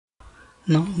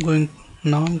Now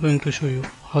I'm going to show you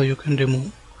how you can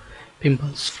remove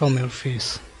pimples from your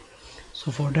face.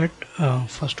 So for that,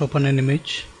 first open an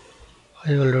image.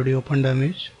 I already opened the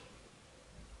image.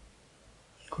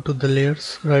 Go to the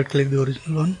layers, right click the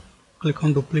original one, click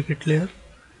on duplicate layer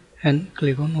and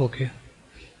click on OK.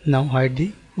 Now hide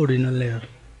the original layer.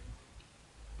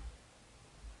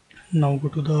 Now go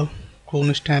to the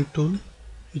clone stamp tool,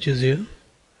 which is here.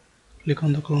 Click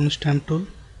on the clone stamp tool.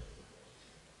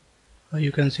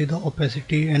 You can see the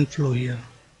opacity and flow here.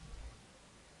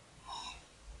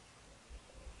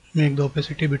 Make the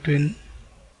opacity between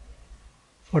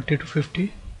 40 to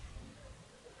 50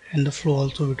 and the flow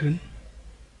also between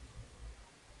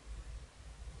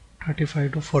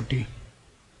 35 to 40.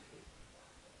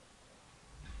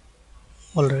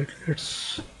 Alright,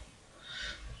 let's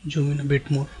zoom in a bit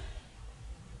more.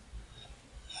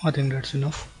 I think that's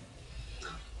enough.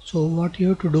 So what you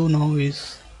have to do now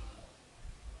is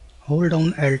hold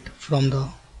down Alt from the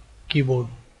keyboard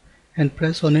and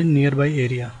press on a nearby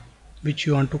area which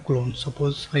you want to clone.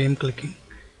 Suppose I am clicking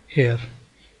here.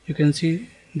 You can see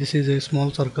this is a small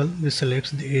circle which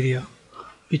selects the area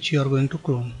which you are going to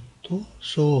clone.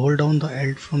 So hold down the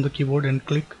Alt from the keyboard and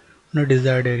click on a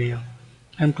desired area.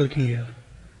 I am clicking here.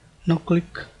 Now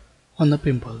click on the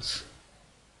pimples.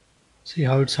 See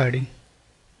how it's hiding.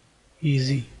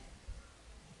 Easy.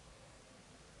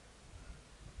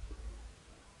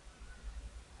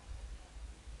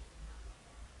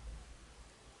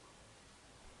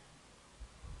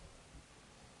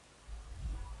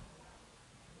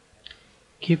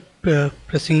 Keep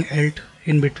pressing Alt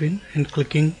in between and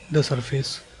clicking the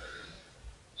surface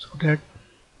so that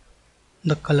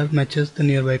the color matches the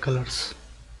nearby colors.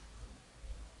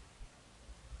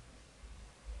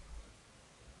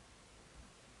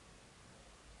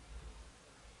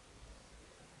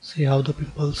 See how the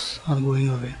pimples are going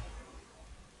away.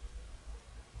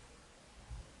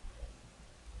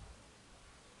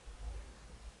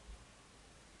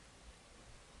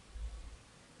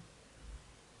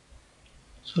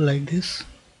 So like this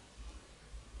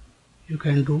you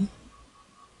can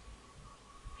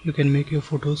make your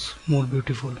photos more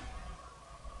beautiful.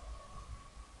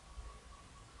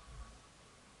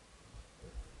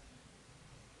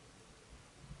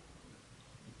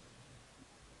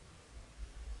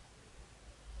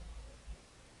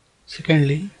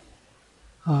 Secondly,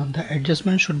 the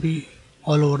adjustment should be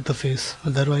all over the face,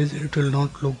 otherwise it will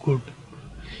not look good.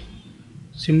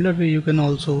 Similar way you can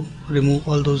also remove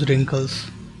all those wrinkles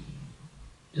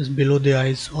just below the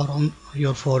eyes or on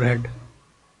your forehead.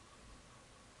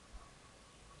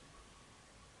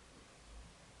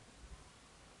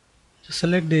 Just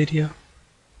select the area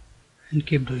and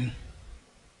keep doing.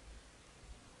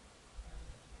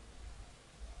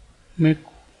 Make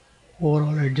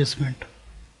overall adjustment.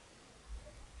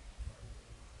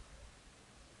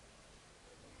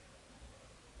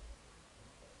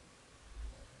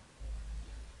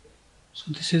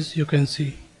 So this is, you can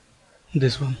see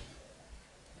this one.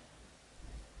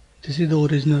 This is the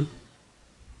original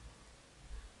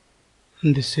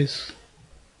and this is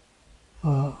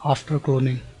after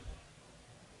cloning.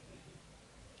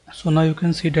 So now you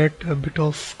can see that a bit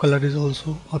of color is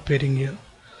also appearing here.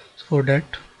 So for that,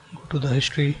 go to the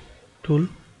history tool.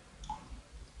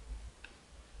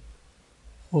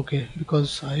 Okay,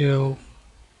 because I have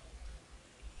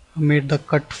made the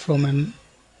cut from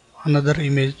another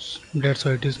image, that's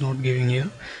why it is not giving here.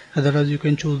 Otherwise you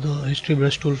can choose the history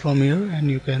brush tool from here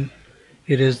and you can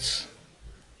erase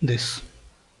this.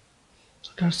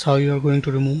 So that's how you are going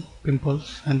to remove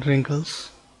pimples and wrinkles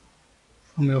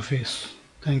from your face.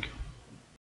 Thank you.